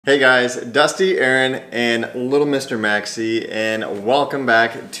Hey guys, Dusty, Erin, and little Mr. Maxie, and welcome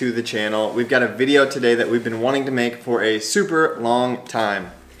back to the channel. We've got a video today that we've been wanting to make for a super long time.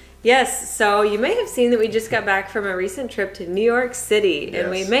 Yes, so you may have seen that we just got back from a recent trip to New York City,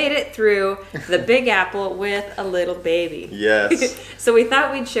 and we made it through the Big Apple with a little baby. Yes. So we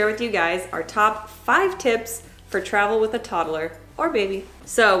thought we'd share with you guys our top 5 tips for travel with a toddler or baby.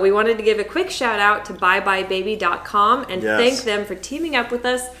 So we wanted to give a quick shout out to buybuyBaby.com and thank them for teaming up with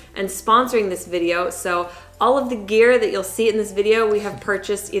us and sponsoring this video. So all of the gear that you'll see in this video we have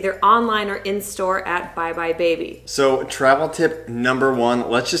purchased either online or in store at buybuyBaby. So travel tip number 1,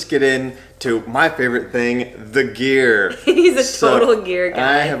 let's just get into my favorite thing, the gear. He's a total gear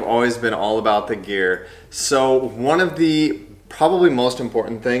guy. I have always been all about the gear. So one of the probably most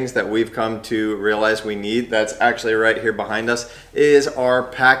important things that we've come to realize we need, that's actually right here behind us, is our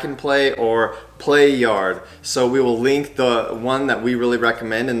pack and play or play yard. So we will link the one that we really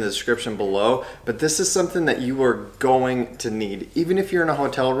recommend in the description below, but this is something that you are going to need. Even if you're in a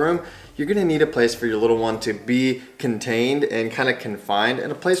hotel room, you're gonna need a place for your little one to be contained and kind of confined,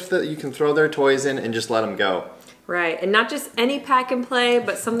 and a place that you can throw their toys in and just let them go. Right, and not just any pack and play,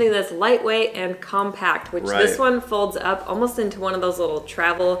 but something that's lightweight and compact, which this one folds up almost into one of those little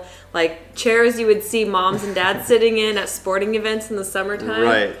travel, like chairs you would see moms and dads sitting in at sporting events in the summertime.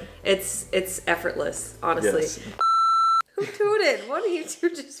 Right. It's effortless, honestly. Yes. Who tooted? What are you two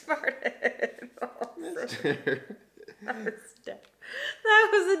just farted? That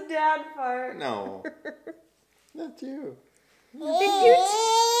was a dad fart. No, not you.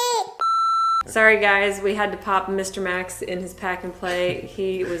 Sorry guys, we had to pop Mr. Max in his pack and play.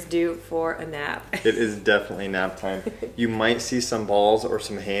 He was due for a nap. It is definitely nap time. You might see some balls or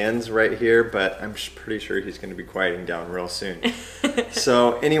some hands right here, but I'm pretty sure he's going to be quieting down real soon.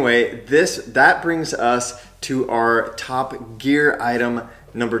 So anyway, that brings us to our top gear item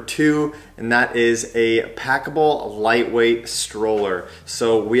number 2, and that is a packable lightweight stroller.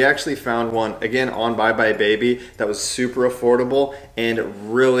 So we actually found one, again, on buybuyBaby that was super affordable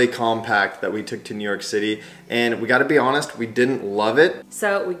and really compact that we took to New York City. And we gotta be honest, we didn't love it.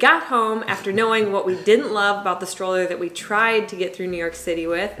 So we got home after knowing what we didn't love about the stroller that we tried to get through New York City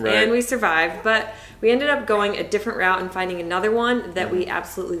with, and we survived, but we ended up going a different route and finding another one that we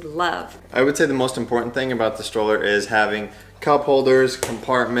absolutely love. I would say the most important thing about the stroller is having cup holders,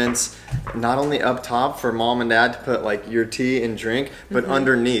 compartments, not only up top for mom and dad to put like your tea and drink, but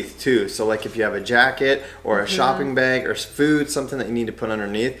underneath too. So like if you have a jacket or a shopping bag or food, something that you need to put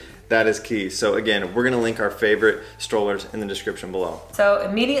underneath, that is key. So again, we're gonna link our favorite strollers in the description below. So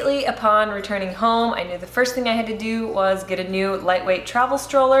immediately upon returning home, I knew the first thing I had to do was get a new lightweight travel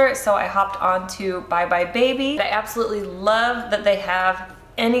stroller. So I hopped onto buybuyBaby. I absolutely love that they have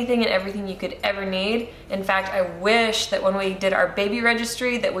anything and everything you could ever need. In fact, I wish that when we did our baby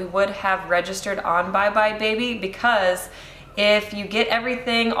registry that we would have registered on buybuyBaby, because if you get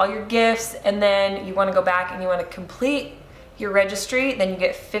everything, all your gifts, and then you want to go back and you want to complete your registry, then you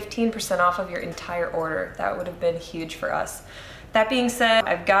get 15% off of your entire order. That would have been huge for us. That being said,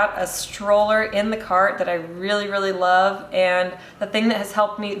 I've got a stroller in the cart that I really, really love, and the thing that has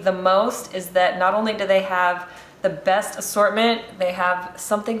helped me the most is that not only do they have the best assortment, they have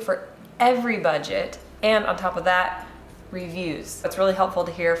something for every budget, and on top of that, reviews. It's really helpful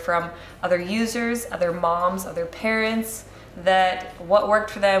to hear from other users, other moms, other parents, that what worked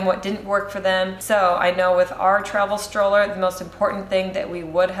for them, what didn't work for them. So I know with our travel stroller, the most important thing that we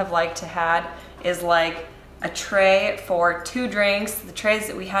would have liked to had is like a tray for 2 drinks. The trays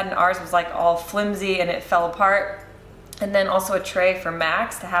that we had in ours was like all flimsy and it fell apart. And then also a tray for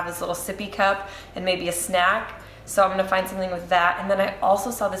Max to have his little sippy cup and maybe a snack. So I'm gonna find something with that. And then I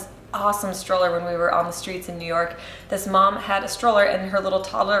also saw this awesome stroller when we were on the streets in New York. This mom had a stroller and her little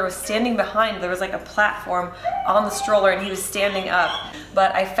toddler was standing behind. There was like a platform on the stroller and he was standing up.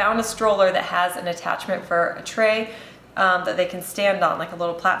 But I found a stroller that has an attachment for a tray that they can stand on, like a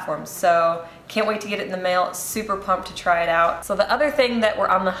little platform. So can't wait to get it in the mail. Super pumped to try it out. So the other thing that we're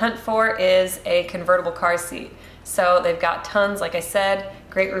on the hunt for is a convertible car seat. So they've got tons, like I said,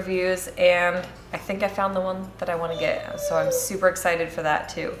 great reviews, and I think I found the one that I want to get. So I'm super excited for that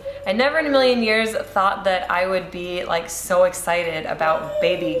too. I never in a million years thought that I would be like so excited about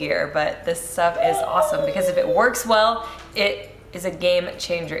baby gear, but this stuff is awesome because if it works well, it is a game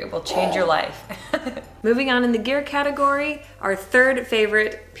changer. It will change your life. Moving on in the gear category, our third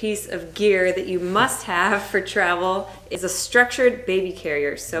favorite piece of gear that you must have for travel is a structured baby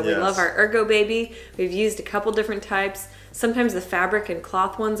carrier. So we love our ErgoBaby. We've used a couple different types. Sometimes the fabric and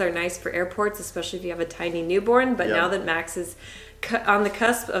cloth ones are nice for airports, especially if you have a tiny newborn, but now that Max is on the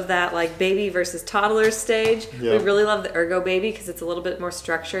cusp of that like baby versus toddler stage. We really love the Ergo Baby because it's a little bit more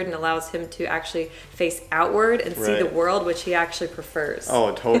structured and allows him to actually face outward and see the world, which he actually prefers.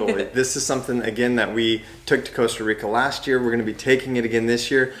 Oh, totally. This is something, again, that we took to Costa Rica last year. We're going to be taking it again this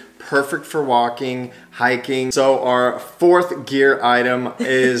year. Perfect for walking, hiking. So our fourth gear item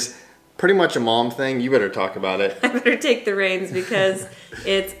is pretty much a mom thing. You better talk about it. I better take the reins because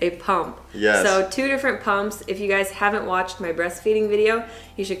it's a pump. Yes. So 2 different pumps. If you guys haven't watched my breastfeeding video,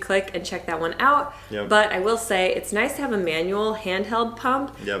 you should click and check that one out. But I will say it's nice to have a manual handheld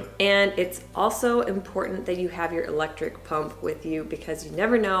pump. And it's also important that you have your electric pump with you because you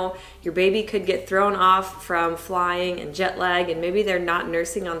never know. Your baby could get thrown off from flying and jet lag, and maybe they're not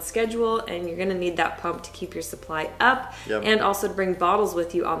nursing on schedule, and you're gonna need that pump to keep your supply up and also to bring bottles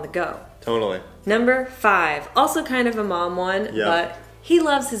with you on the go. Totally. Number 5, also kind of a mom one, but he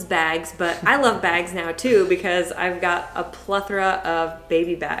loves his bags, but I love bags now too because I've got a plethora of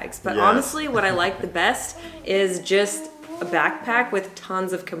baby bags. But honestly, what I like the best is just a backpack with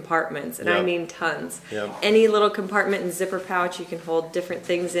tons of compartments, and I mean tons. Any little compartment and zipper pouch you can hold different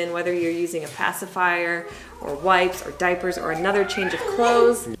things in, whether you're using a pacifier or wipes or diapers or another change of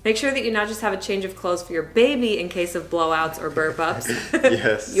clothes. Make sure that you not just have a change of clothes for your baby in case of blowouts or burp ups.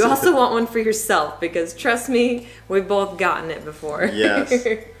 You also want one for yourself because trust me, we've both gotten it before.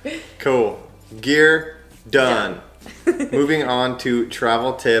 Cool. Gear done. Moving on to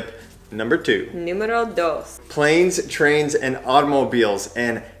travel tip number 2. Numero 2. Planes, trains, and automobiles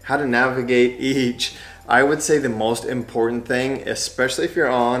and how to navigate each. I would say the most important thing, especially if you're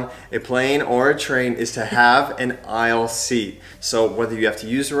on a plane or a train, is to have an aisle seat. So whether you have to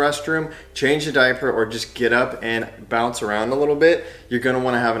use the restroom, change a diaper, or just get up and bounce around a little bit, you're going to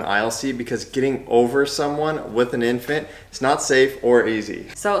want to have an aisle seat because getting over someone with an infant is not safe or easy.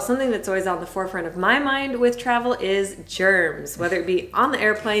 So something that's always on the forefront of my mind with travel is germs, whether it be on the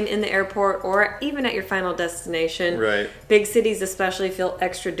airplane, in the airport, or even at your final destination. Big cities especially feel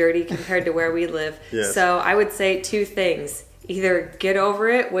extra dirty compared to where we live. So I would say 2 things. Either get over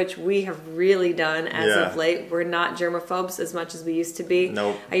it, which we have really done as of late. We're not germaphobes as much as we used to be.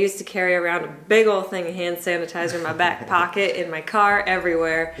 I used to carry around a big old thing of hand sanitizer in my back pocket, in my car,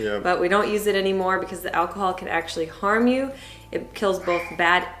 everywhere. But we don't use it anymore because the alcohol can actually harm you. It kills both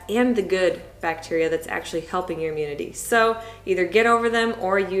bad and the good bacteria that's actually helping your immunity. So either get over them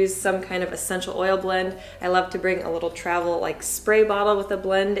or use some kind of essential oil blend. I love to bring a little travel like spray bottle with a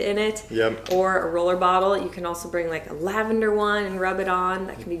blend in it, or a roller bottle. You can also bring like a lavender one and rub it on.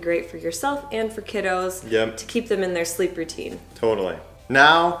 That can be great for yourself and for kiddos to keep them in their sleep routine. Totally.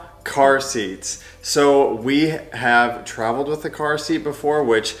 Now, car seats. So we have traveled with a car seat before,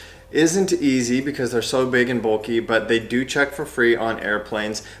 which isn't easy because they're so big and bulky, but they do check for free on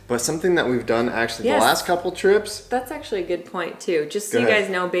airplanes. But something that we've done actually the last couple trips. That's actually a good point too. Just so you guys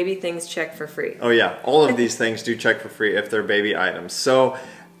know, baby things check for free. Oh yeah, all of these things do check for free if they're baby items. So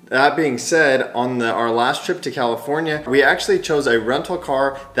that being said, on our last trip to California, we actually chose a rental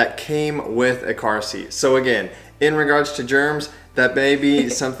car that came with a car seat. So again, in regards to germs, that may be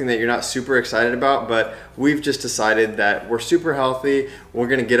something that you're not super excited about, but we've just decided that we're super healthy, we're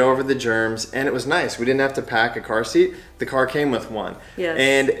gonna get over the germs, and it was nice. We didn't have to pack a car seat. The car came with one.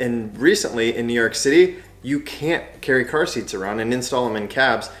 And recently in New York City, you can't carry car seats around and install them in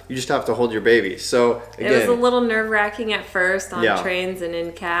cabs. You just have to hold your baby. So again, it was a little nerve-wracking at first on trains and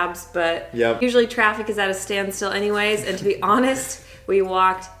in cabs, but usually traffic is at a standstill anyways, and to be honest, we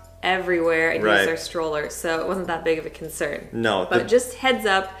walked everywhere and used our stroller, so it wasn't that big of a concern. But just heads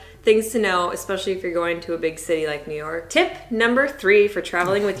up, things to know, especially if you're going to a big city like New York. Tip number 3 for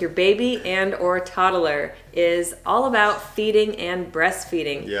traveling with your baby and or toddler is all about feeding and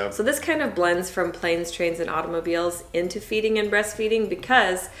breastfeeding. So this kind of blends from planes, trains, and automobiles into feeding and breastfeeding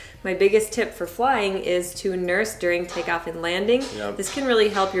because my biggest tip for flying is to nurse during takeoff and landing. This can really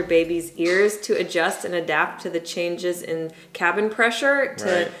help your baby's ears to adjust and adapt to the changes in cabin pressure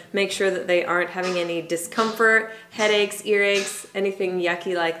to make sure that they aren't having any discomfort, headaches, earaches, anything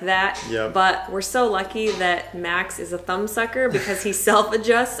yucky like that. But we're so lucky that Max is a thumbsucker because he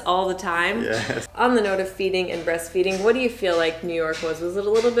self-adjusts all the time. On the note of feeding and breastfeeding, what do you feel like New York was? Was it a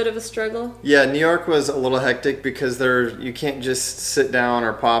little bit of a struggle? Yeah, New York was a little hectic because you can't just sit down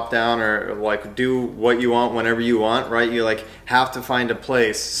or pop down or like do what you want whenever you want, right? You like have to find a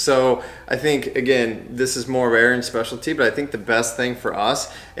place. So I think, again, this is more of Erin's specialty, but I think the best thing for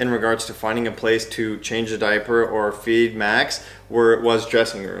us in regards to finding a place to change a diaper or feed Max was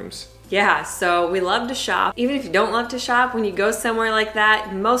dressing rooms. Yeah, so we love to shop. Even if you don't love to shop, when you go somewhere like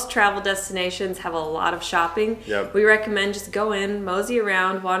that, most travel destinations have a lot of shopping. Yep. We recommend just go in, mosey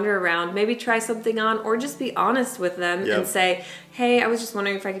around, wander around, maybe try something on, or just be honest with them and say, hey, I was just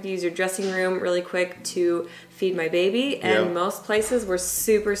wondering if I could use your dressing room really quick to feed my baby. And most places were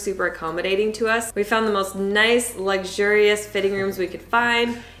super, super accommodating to us. We found the most nice, luxurious fitting rooms we could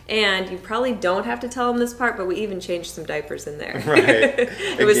find. And you probably don't have to tell them this part, but we even changed some diapers in there. Right.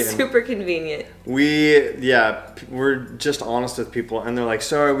 It was super convenient. We're just honest with people, and they're like,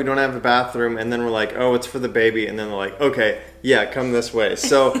 sorry, we don't have a bathroom. And then we're like, oh, it's for the baby. And then they're like, okay, yeah, come this way.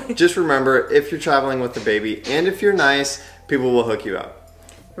 So just remember, if you're traveling with the baby, and if you're nice, people will hook you up.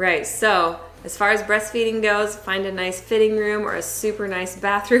 Right, so as far as breastfeeding goes, find a nice fitting room or a super nice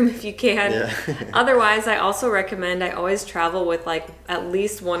bathroom if you can. Yeah. Otherwise, I also recommend, I always travel with like at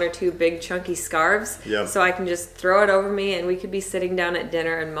least 1 or 2 big chunky scarves. Yep. So I can just throw it over me and we could be sitting down at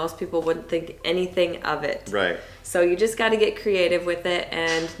dinner and most people wouldn't think anything of it. Right. So you just got to get creative with it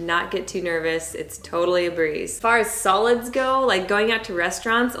and not get too nervous. It's totally a breeze. As far as solids go, like going out to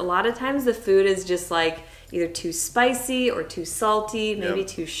restaurants, a lot of times the food is just like either too spicy or too salty, maybe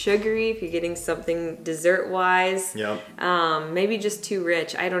too sugary if you're getting something dessert-wise. Maybe just too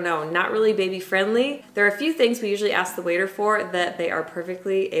rich. I don't know. Not really baby-friendly. There are a few things we usually ask the waiter for that they are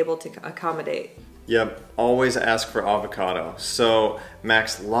perfectly able to accommodate. Yep, always ask for avocado. So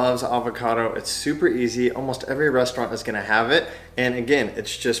Max loves avocado. It's super easy. Almost every restaurant is gonna have it. And again,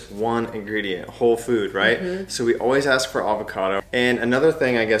 it's just one ingredient, whole food, right? So we always ask for avocado. And another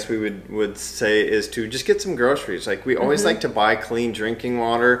thing I guess we would say is to just get some groceries. Like we always like to buy clean drinking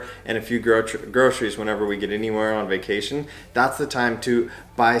water and a few groceries whenever we get anywhere on vacation. That's the time to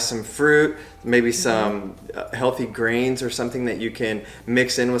buy some fruit, maybe some healthy grains or something that you can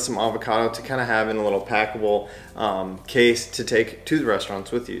mix in with some avocado to kind of have in a little packable case to take to the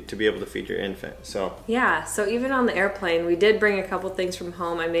restaurants with you to be able to feed your infant. So yeah, so even on the airplane, we did bring a couple things from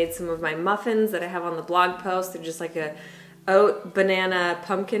home. I made some of my muffins that I have on the blog post. They're just like a oat, banana,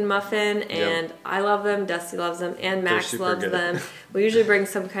 pumpkin muffin, and I love them, Dusty loves them, and Max loves them. We usually bring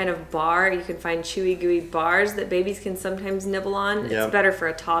some kind of bar. You can find chewy, gooey bars that babies can sometimes nibble on. It's better for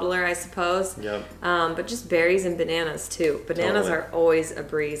a toddler, I suppose. But just berries and bananas too. Bananas are always a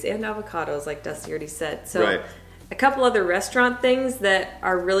breeze, and avocados, like Dusty already said. So a couple other restaurant things that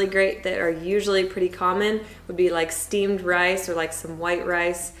are really great that are usually pretty common would be like steamed rice or like some white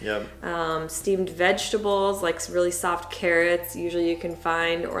rice. Steamed vegetables, like really soft carrots, usually you can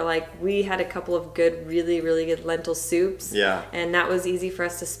find, or like we had a couple of good, really, really good lentil soups. And that was easy for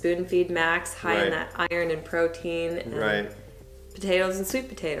us to spoon feed Max, high in that iron and protein. And potatoes and sweet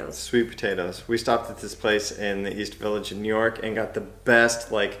potatoes. Sweet potatoes. We stopped at this place in the East Village in New York and got the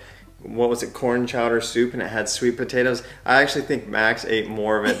best, like, what was it, corn chowder soup, and it had sweet potatoes. I actually think Max ate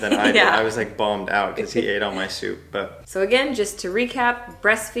more of it than I did. I was like bummed out because he ate all my soup. But so again, just to recap,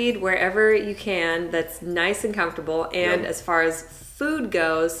 breastfeed wherever you can that's nice and comfortable. And as far as food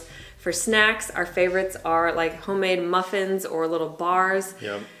goes, for snacks, our favorites are like homemade muffins or little bars.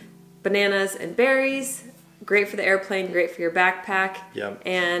 Bananas and berries, great for the airplane, great for your backpack.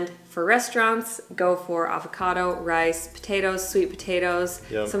 And for restaurants, go for avocado, rice, potatoes, sweet potatoes,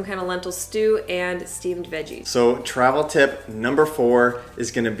 some kind of lentil stew, and steamed veggies. So travel tip number 4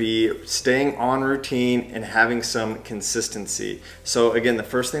 is going to be staying on routine and having some consistency. So again, the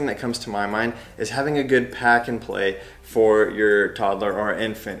first thing that comes to my mind is having a good pack and play for your toddler or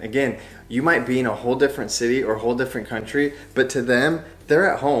infant. Again, you might be in a whole different city or a whole different country, but to them, they're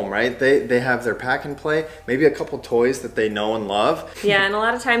at home, right? They have their pack and play, maybe a couple toys that they know and love. Yeah, and a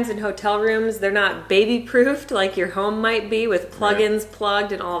lot of times in hotel rooms, they're not baby-proofed like your home might be with plug-ins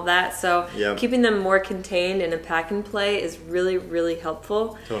plugged and all of that. So keeping them more contained in a pack and play is really, really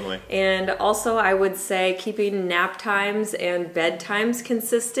helpful. And also, I would say keeping nap times and bed times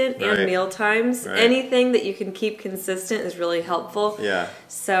consistent and meal times. Anything that you can keep consistent is really helpful.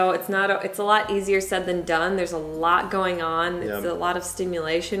 So it's a lot easier said than done. There's a lot going on. It's a lot of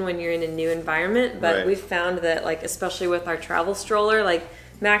stimulation when you're in a new environment, but we've found that, like, especially with our travel stroller, like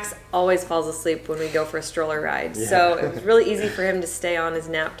Max always falls asleep when we go for a stroller ride. So it was really easy for him to stay on his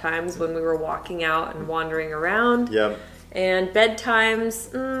nap times when we were walking out and wandering around. And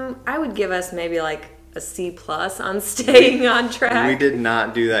bedtimes, I would give us maybe like a C+ on staying on track. We did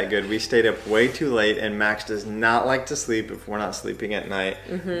not do that good. We stayed up way too late, and Max does not like to sleep if we're not sleeping at night.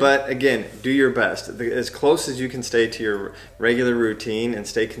 But again, do your best. As close as you can stay to your regular routine and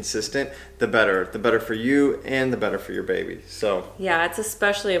stay consistent, the better. The better for you and the better for your baby. So yeah, it's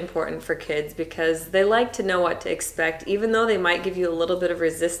especially important for kids because they like to know what to expect. Even though they might give you a little bit of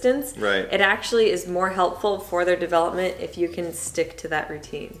resistance, right, it actually is more helpful for their development if you can stick to that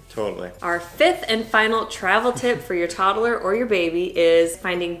routine. Totally. Our fifth and final travel tip for your toddler or your baby is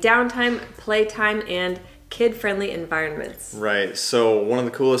finding downtime, playtime, and kid-friendly environments. Right. So one of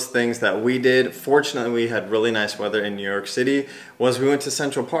the coolest things that we did, fortunately we had really nice weather in New York City, was we went to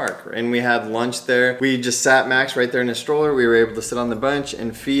Central Park and we had lunch there. We just sat Max right there in his stroller. We were able to sit on the bench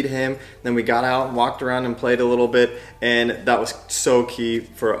and feed him. Then we got out, walked around and played a little bit, and that was so key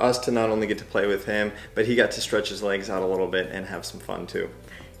for us to not only get to play with him, but he got to stretch his legs out a little bit and have some fun too.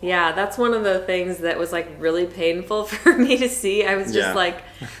 Yeah, that's one of the things that was like really painful for me to see. I was just like,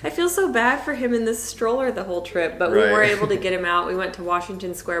 I feel so bad for him in this stroller the whole trip, but we were able to get him out. We went to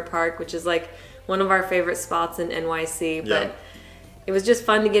Washington Square Park, which is like one of our favorite spots in NYC, but it was just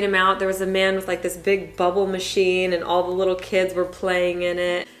fun to get him out. There was a man with like this big bubble machine and all the little kids were playing in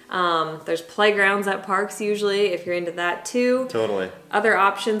it. There's playgrounds at parks usually if you're into that too. Totally. Other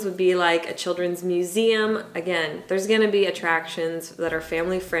options would be like a children's museum. Again, there's going to be attractions that are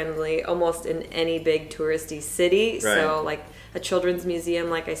family friendly almost in any big touristy city. Right. So like a children's museum,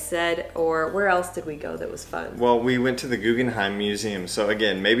 like I said, or where else did we go that was fun? Well, we went to the Guggenheim Museum. So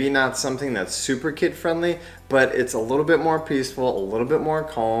again, maybe not something that's super kid friendly, but it's a little bit more peaceful, a little bit more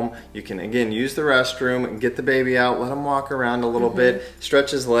calm. You can again use the restroom, get the baby out, let him walk around a little bit,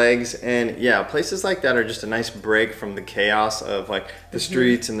 stretch his legs, and yeah, places like that are just a nice break from the chaos of like the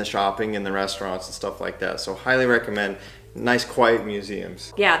streets and the shopping and the restaurants and stuff like that. So highly recommend nice quiet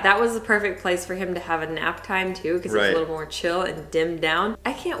museums. Yeah, that was the perfect place for him to have a nap time too, because it's a little more chill and dimmed down.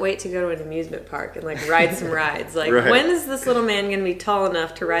 I can't wait to go to an amusement park and like ride some rides. Like when is this little man gonna be tall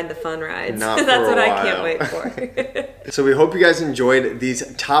enough to ride the fun rides? Not That's for a what while. I can't wait for. So we hope you guys enjoyed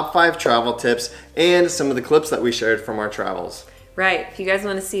these top 5 travel tips and some of the clips that we shared from our travels. Right, if you guys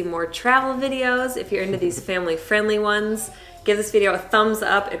want to see more travel videos, if you're into these family friendly ones, give this video a thumbs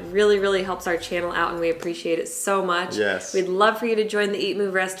up. It really, really helps our channel out and we appreciate it so much. Yes. We'd love for you to join the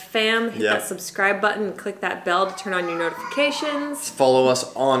EatMoveRest fam. Hit that subscribe button and click that bell to turn on your notifications. Follow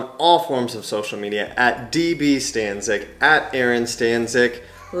us on all forms of social media at DB Stanzik, at Erin Stanzik.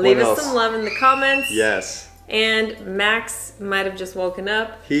 Leave us some love in the comments. Yes. And Max might have just woken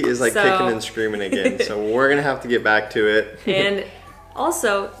up. He is like kicking and screaming again, so we're gonna have to get back to it. And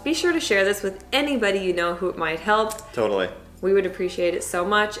also, be sure to share this with anybody you know who it might help. Totally. We would appreciate it so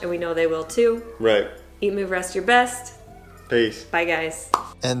much, and we know they will too. Right. Eat, move, rest your best. Peace. Bye, guys.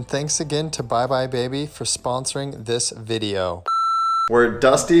 And thanks again to buybuyBaby for sponsoring this video. We're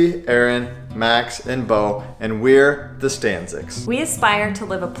Dusty, Erin, Max, and Bo, and we're the Stanziks. We aspire to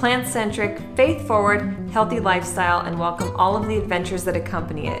live a plant-centric, faith-forward, healthy lifestyle and welcome all of the adventures that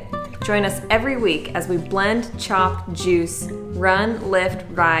accompany it. Join us every week as we blend, chop, juice, run, lift,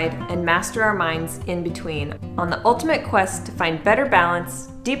 ride, and master our minds in between on the ultimate quest to find better balance,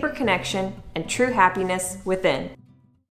 deeper connection, and true happiness within.